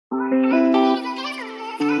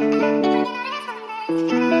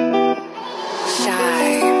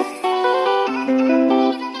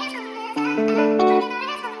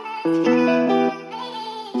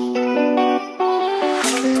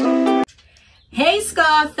Hey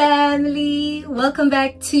Ska Family, welcome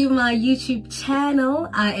back to my YouTube channel.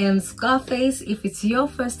 I am Scarface. If it's your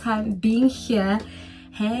first time being here,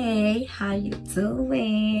 hey, how you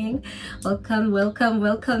doing?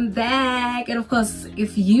 Welcome back. And of course,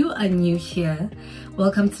 if you are new here,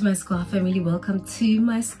 welcome to my Ska Family, welcome to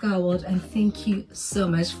my Ska world, and thank you so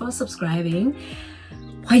much for subscribing.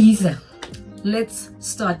 Let's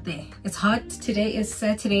start there. It's hot. Today is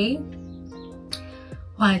Saturday.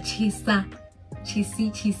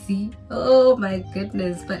 Cheesy. Oh my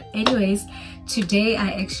goodness. But anyways, today I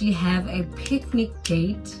actually have a picnic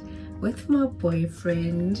date with my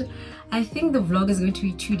boyfriend. I think the vlog is going to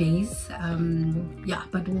be 2 days. Yeah,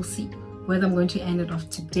 but we'll see whether I'm going to end it off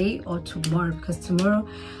today or tomorrow, because tomorrow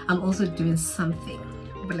I'm also doing something.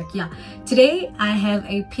 But like, yeah, today I have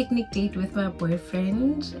a picnic date with my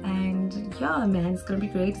boyfriend, and yeah man, it's gonna be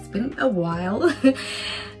great. It's been a while.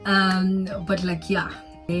 But like, yeah,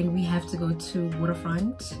 then we have to go to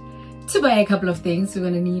waterfront to buy a couple of things. We're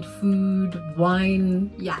gonna need food,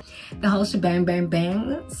 wine, yeah, the whole shebang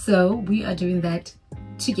bang. So we are doing that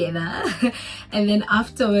together. And then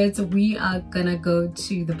afterwards we are gonna go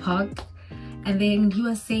to the park. And then you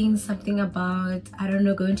are saying something about, I don't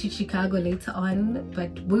know, going to Chicago later on,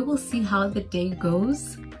 but we will see how the day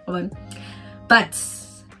goes on. But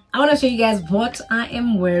I want to show you guys what I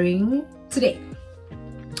am wearing today.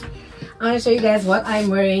 I want to show you guys what I'm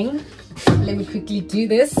wearing. Let me quickly do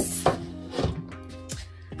this. I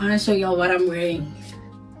want to show y'all what I'm wearing.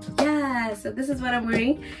 Yeah, so this is what I'm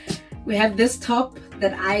wearing. We have this top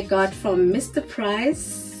that I got from Mr.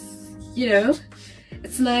 Price. You know,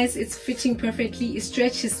 it's nice, it's fitting perfectly, it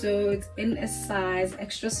stretches, so it's in a size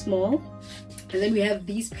extra small. And then we have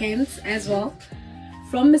these pants as well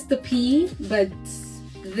from Mr. P, but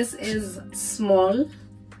this is small,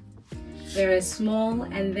 very small.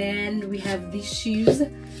 And then we have these shoes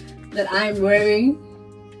that I'm wearing.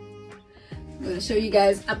 I'm gonna show you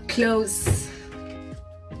guys up close.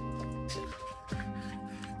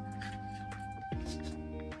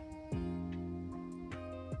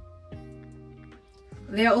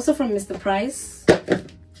 They are also from Mr. Price.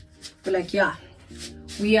 But like, yeah,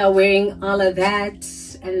 we are wearing all of that.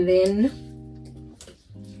 And then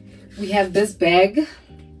we have this bag.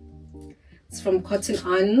 It's from Cotton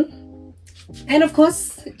On. And of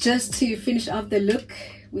course, just to finish off the look,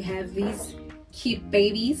 we have these cute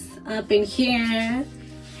babies up in here.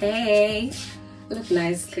 Hey, look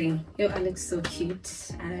nicely. Yo, I look so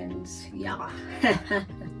cute. And yeah.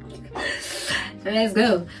 Let's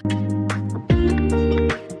go.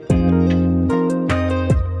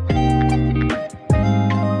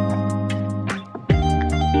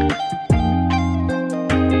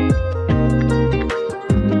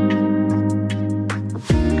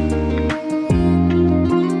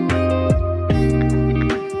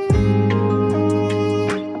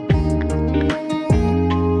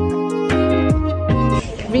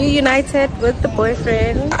 Reunited with the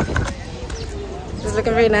boyfriend. He's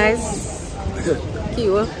looking very nice.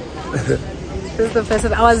 Cute. This is the first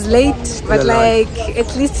time. I was late, but like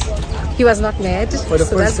at least he was not mad. For the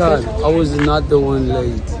first time, I was not the one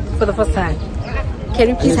late. For the first time. Can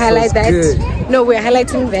you please highlight that? Good. No, we're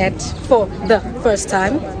highlighting that for the first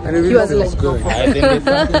time. And he was late. Good.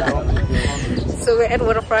 So we're at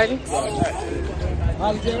waterfront.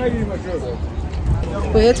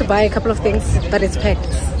 We're here to buy a couple of things, but it's packed.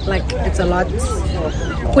 Like, it's a lot.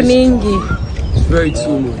 Kuningi. Very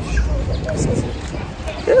too much.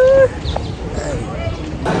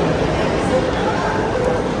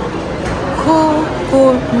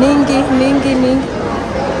 Cool. Ningi.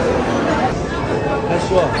 That's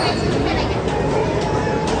what.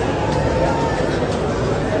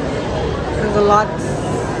 There's a lot.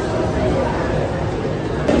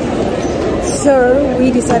 So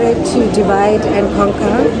we decided to divide and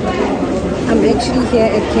conquer. I'm actually here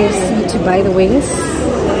at KFC to buy the wings,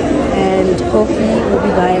 and Kofi will be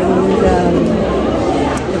buying the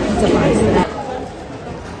pizza pies.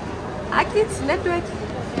 Hi kids, network.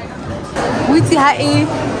 Witty hi.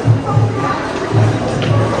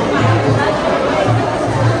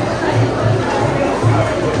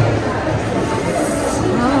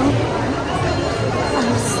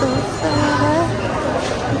 I'm so sad.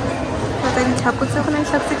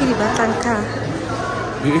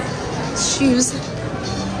 Shoes.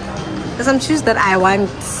 There's some shoes that I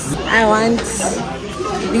want. I want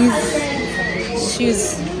these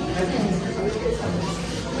shoes.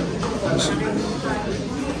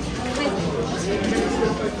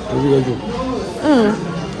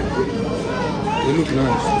 They look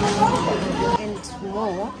nice. And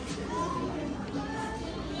more.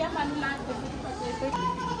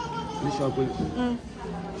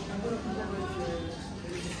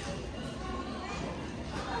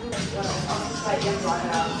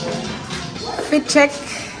 Fit check.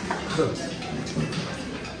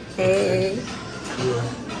 Hey.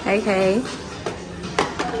 Okay.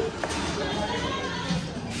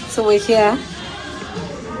 So we're here.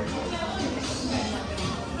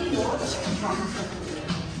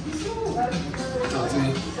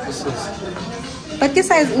 But this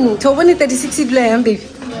size, to 36 baby.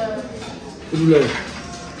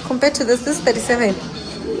 Compared to this is 37.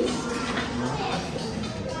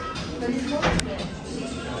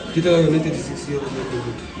 So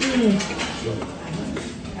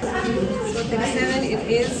 37 it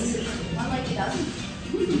is.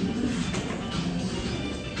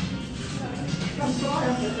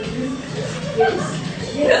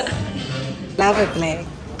 Love it, black.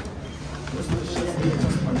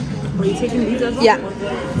 Are you taking these as well? Yeah.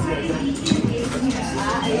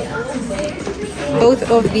 Both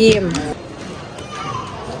of them.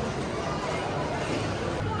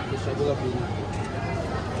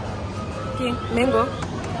 Okay, mango,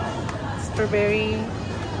 strawberry.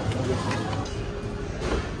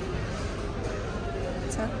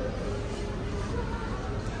 So.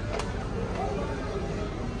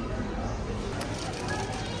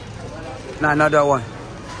 Nah, not that one.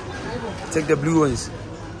 Take the blue ones.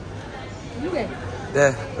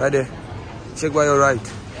 There, right there. Check by your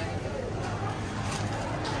right.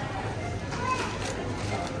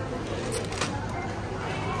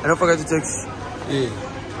 And don't forget to take. Yeah.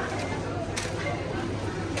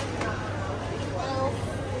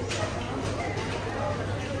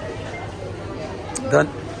 Done?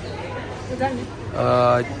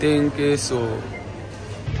 I think so.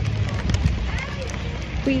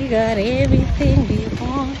 We got everything we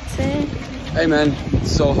wanted. Hey man,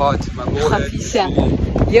 it's so hot. My forehead.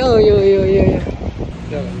 Yo.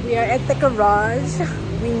 We are at the garage.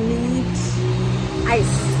 We need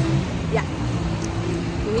ice. Yeah.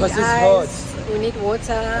 We need Because it's ice. We need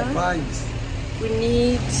water. Pines. We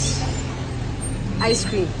need ice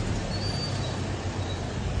cream.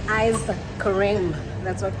 Ice cream.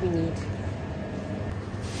 That's what we need.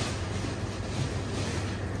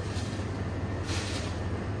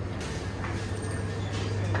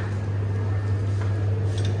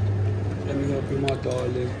 Let me help you, my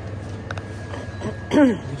darling.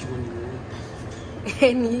 Which one do you want?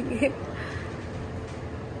 Any.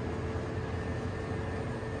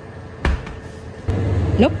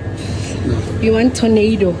 Nope. No. We want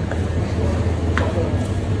tornado.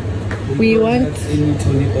 We want. Any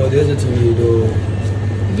tornado? Oh, there's a tornado.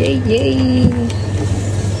 Yay.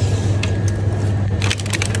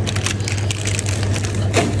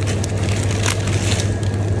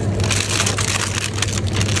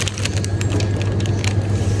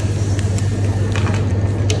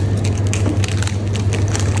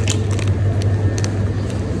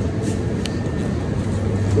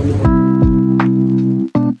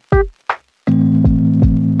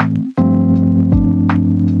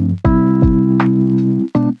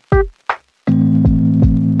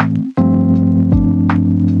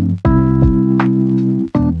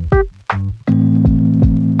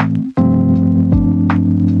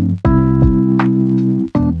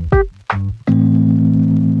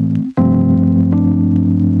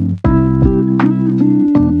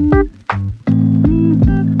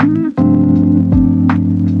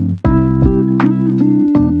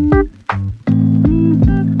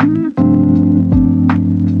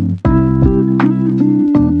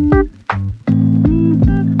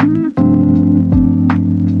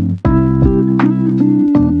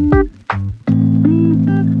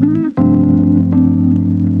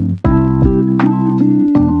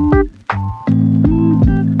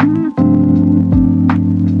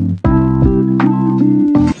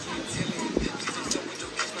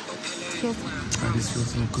 This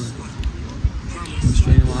feels so good. I'm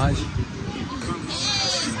straining my eyes.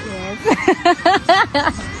 Yes.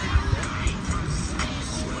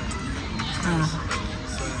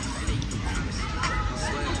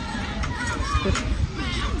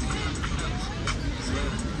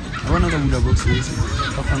 I want another book series.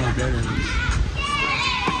 I found out better.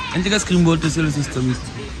 And you guys scream about the solar system.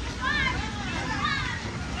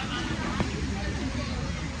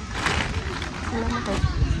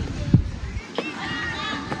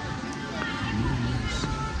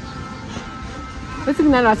 What's the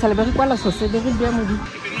name of the qual la società che abbiamo di?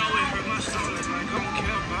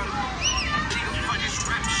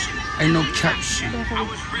 Ain't no cap shit.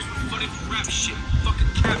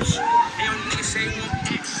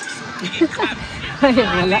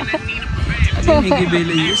 Voilà. I didn't make it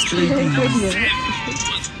belly yesterday.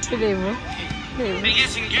 Vedevo.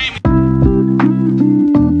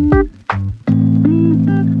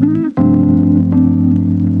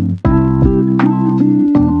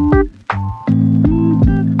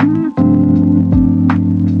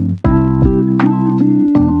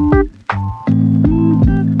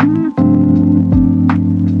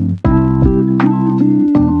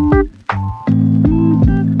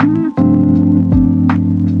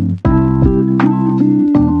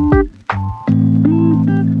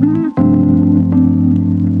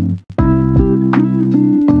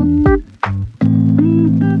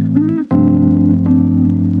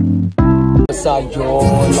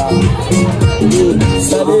 Sajola.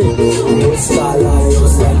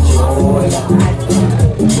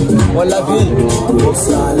 Hola,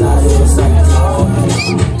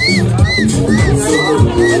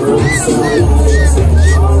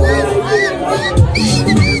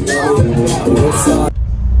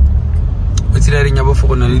 what's that in your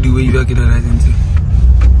phone? I do you get a resident.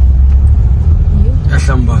 A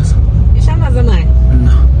shambas. Shambas am I?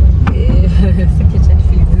 No. The kitchen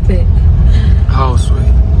feels it. Houseway.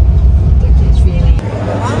 The kitchen feeling.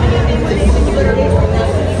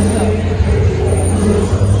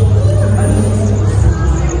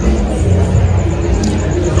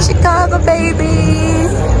 Chicago, baby.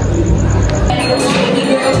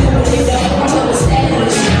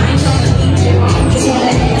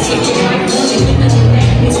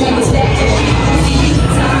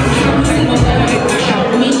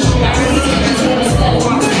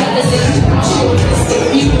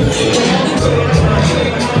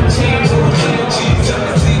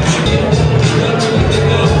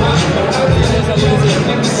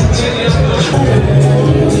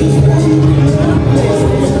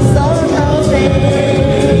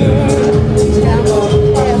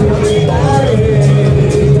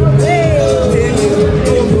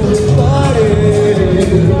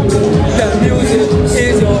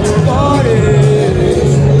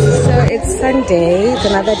 It's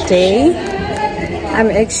another day. I'm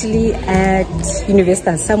actually at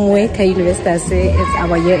Universitas somewhere. Universitas is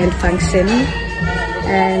our year-end function,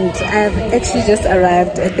 and I've actually just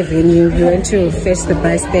arrived at the venue. We went to fetch the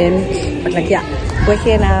bus stand, but like, yeah, we're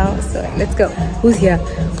here now, so let's go. Who's here?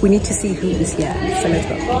 We need to see who is here, so let's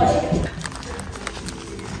go.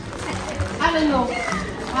 I don't know.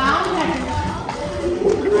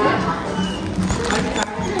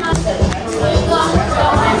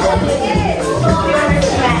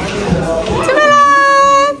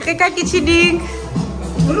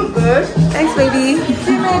 You look good. Thanks, baby.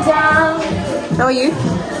 How are you? Hi.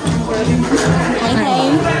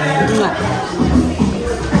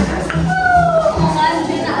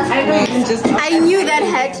 I knew that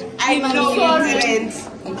hat. I know it.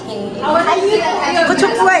 Okay. I knew that hat. For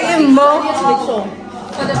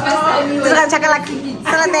the first time you were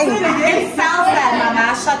It sounds like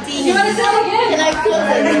Mama Shati. You want to say it again? Can I close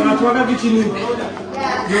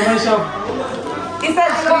it? Is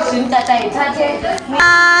that question that I touch it?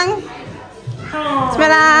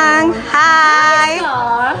 Smelang. Hi.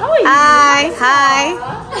 How are you? Hi. Hi.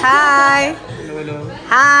 Hi.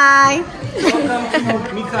 Hi.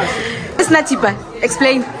 It's not cheaper.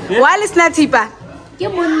 Explain. Why is not cheaper?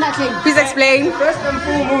 Please explain. First and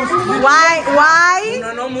foremost. Why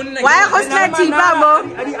was not cheaper, Mo?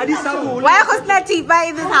 Why was not cheaper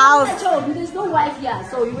in this house? There's no wife here,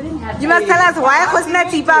 so you wouldn't have. You must tell us why was not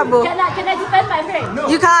cheaper, Mo? Can I defend my friend? No.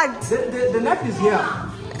 You can't. The knife is here.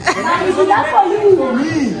 It's enough for you. For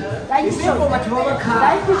me. Like It's not for my Chihuahua car.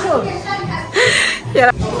 Like you should. Yeah.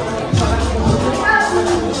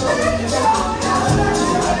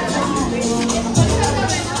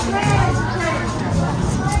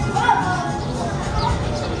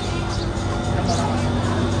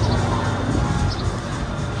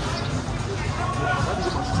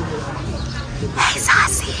 Hey,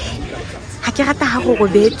 Sassy.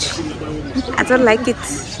 I don't like it.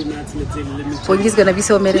 Bongi's gonna be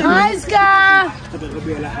so mad at me. Hi, Ska.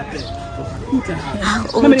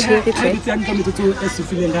 Oh, cherry tree.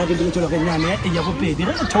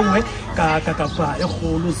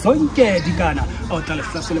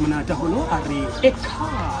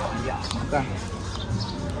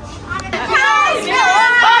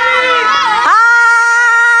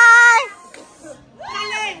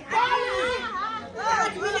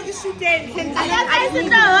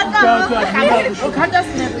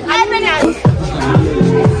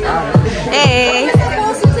 Hey.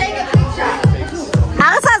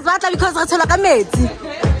 Because I told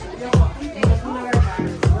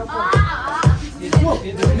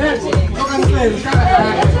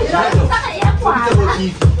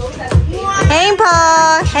Hey,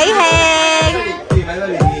 Paul. Hey, hey.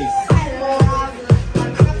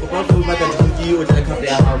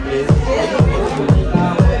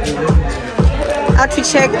 Outfit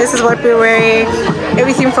check. This is what we're wearing.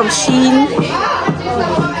 Everything from Shein.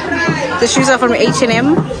 The shoes are from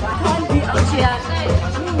H&M.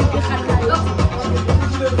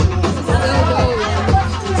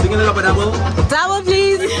 Double,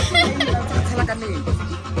 please.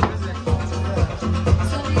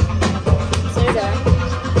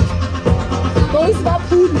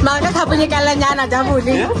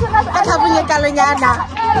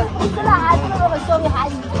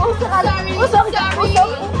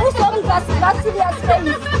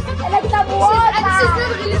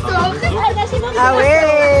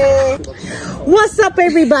 What's up,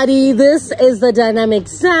 everybody? This is the Dynamic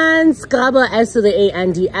Sans, Grabber as to the A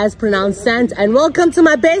and D as pronounced Sans, and welcome to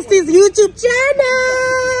my besties YouTube channel.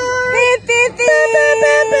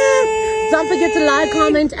 Don't forget to like,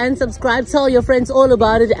 comment, and subscribe. Tell your friends all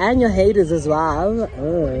about it and your haters as well.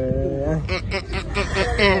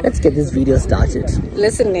 Let's get this video started.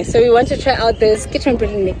 Listen, so we want to try out this kitchen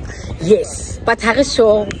building. Yes, But I'm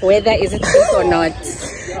sure whether is it safe or not.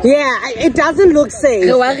 yeah, it doesn't look safe.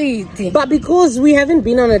 But because we haven't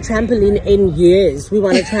been on a trampoline in years, we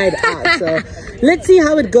want to try it out. So let's see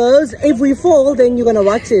how it goes. If we fall, then you're gonna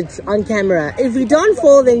watch it on camera. If we don't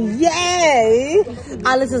fall, then yay!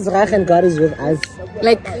 Alles is reg and God is with us.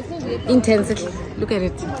 Like intensity. Look at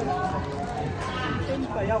it.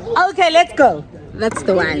 Okay, let's go. That's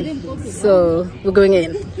the one. So we're going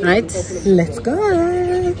in, right? Let's go.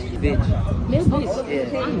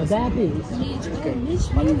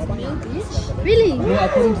 Really?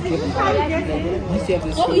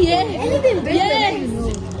 Oh yeah. Yes.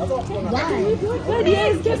 But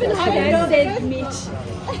yes, Kevin Hart said Mitch.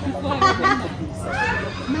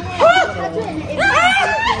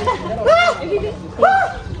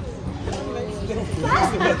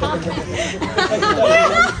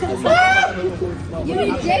 You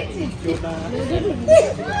rejected.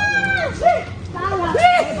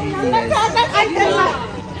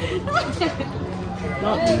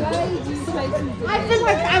 I feel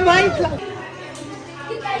like I might.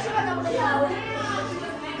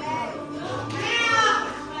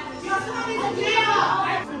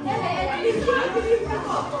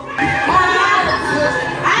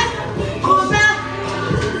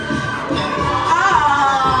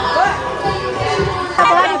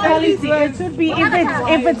 It should be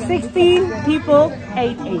if it's 16 people,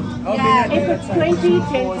 8. Yeah. If it's 20,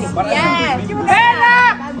 10. Yes.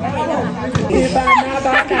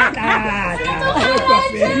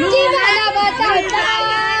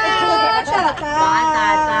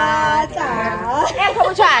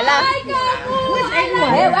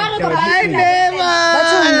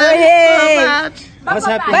 What's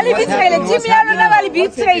happening? Bali bitrele, team ya lona bali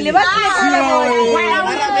bitrele, ba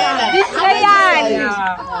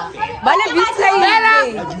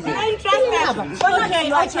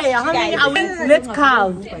Let's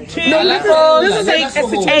count. 2, 4,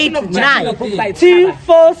 6, 8, 9. 2,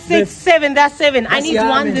 4, 6, 7. That's 7. I need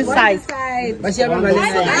one this size.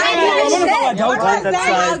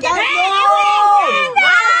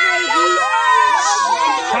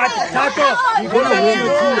 Tato, you're gonna win it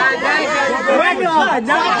too.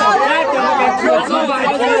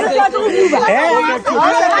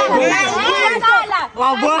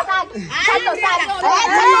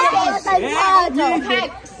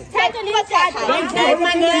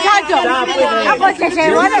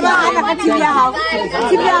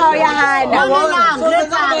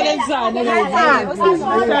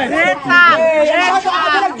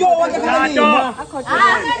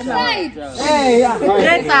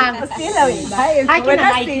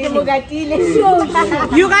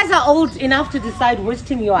 You guys are old enough to decide which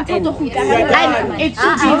team you are in. And it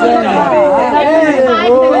should be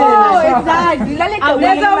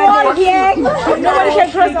There's a wall here. Nobody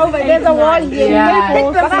can cross over. There's a wall here.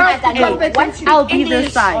 I'll be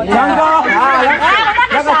this side.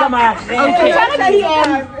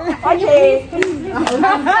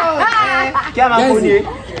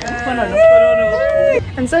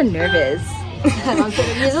 I'm so nervous.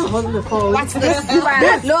 You're just holding the phone. What's this?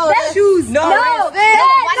 No, that's shoes. No.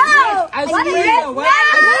 I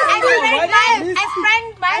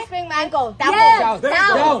sprained my ankle. Down.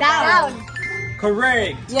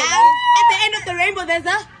 Correct. Yeah. At the end of the rainbow, there's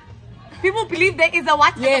a. People believe there is a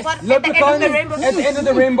what? Yes. At the end of the rainbow. At the end of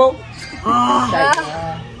the rainbow.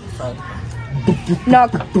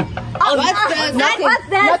 Knock. What's this? What's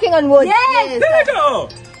that? Knocking on wood. Yes. There you go.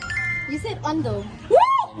 You said on though.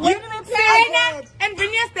 Serena and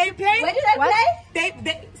Vilnius, they play. Where did I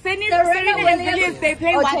play? Serena and Vilnius, they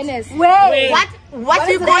play what? Tennis. Wait. What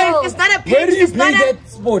do you call it? It's not a pitch. Where do you It's play not a. that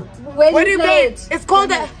sport? Where do you play it? It's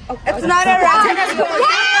called a. It's not a tennis court.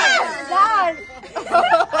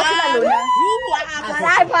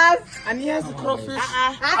 And he has a crawfish.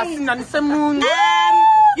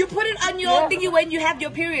 You put it on your thingy when you have your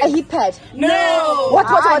period. A heat pad. No.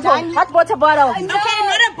 Hot water bottle. Okay,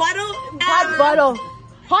 not a bottle. Hot bottle.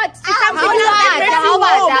 Hot. Something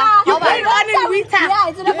you put it on in winter. Yeah,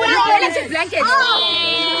 it's You put it on electric blanket.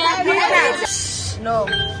 No.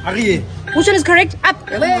 Arie. Which one is correct? Up.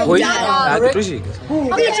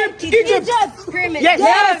 Egypt. Pyramid.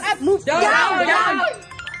 Yes. Move down.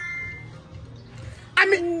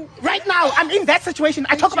 mean, right now, I'm in that situation.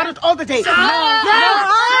 I talk about it all the day. I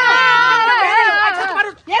talk about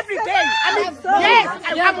it every day. I mean, yes,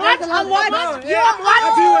 I'm what? I'm what?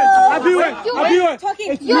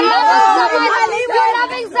 You're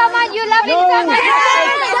loving someone. You're loving someone.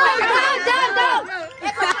 Down.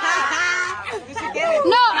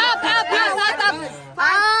 No, up.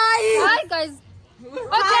 Hi, guys.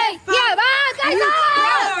 Okay, yeah, guys.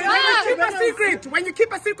 When you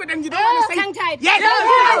keep a secret and you don't want to say Tongue-tied. yes,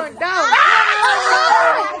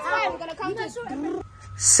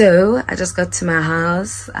 So I just got to my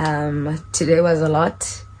house. Today was a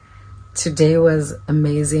lot. Today was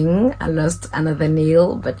amazing. I lost another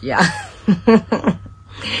nail, but yeah.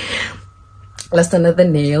 Lost another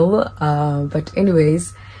nail. But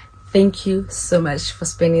anyways, thank you so much for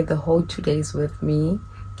spending the whole 2 days with me.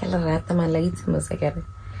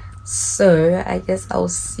 So I guess I'll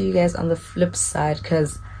see you guys on the flip side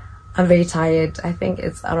because I'm very tired. I think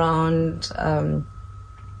it's around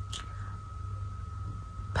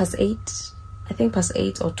past 8. I think past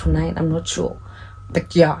 8 or to 9. I'm not sure,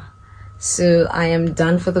 but yeah. So I am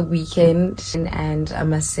done for the weekend, and I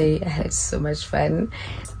must say I had so much fun.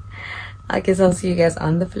 I guess I'll see you guys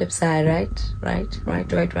on the flip side, right?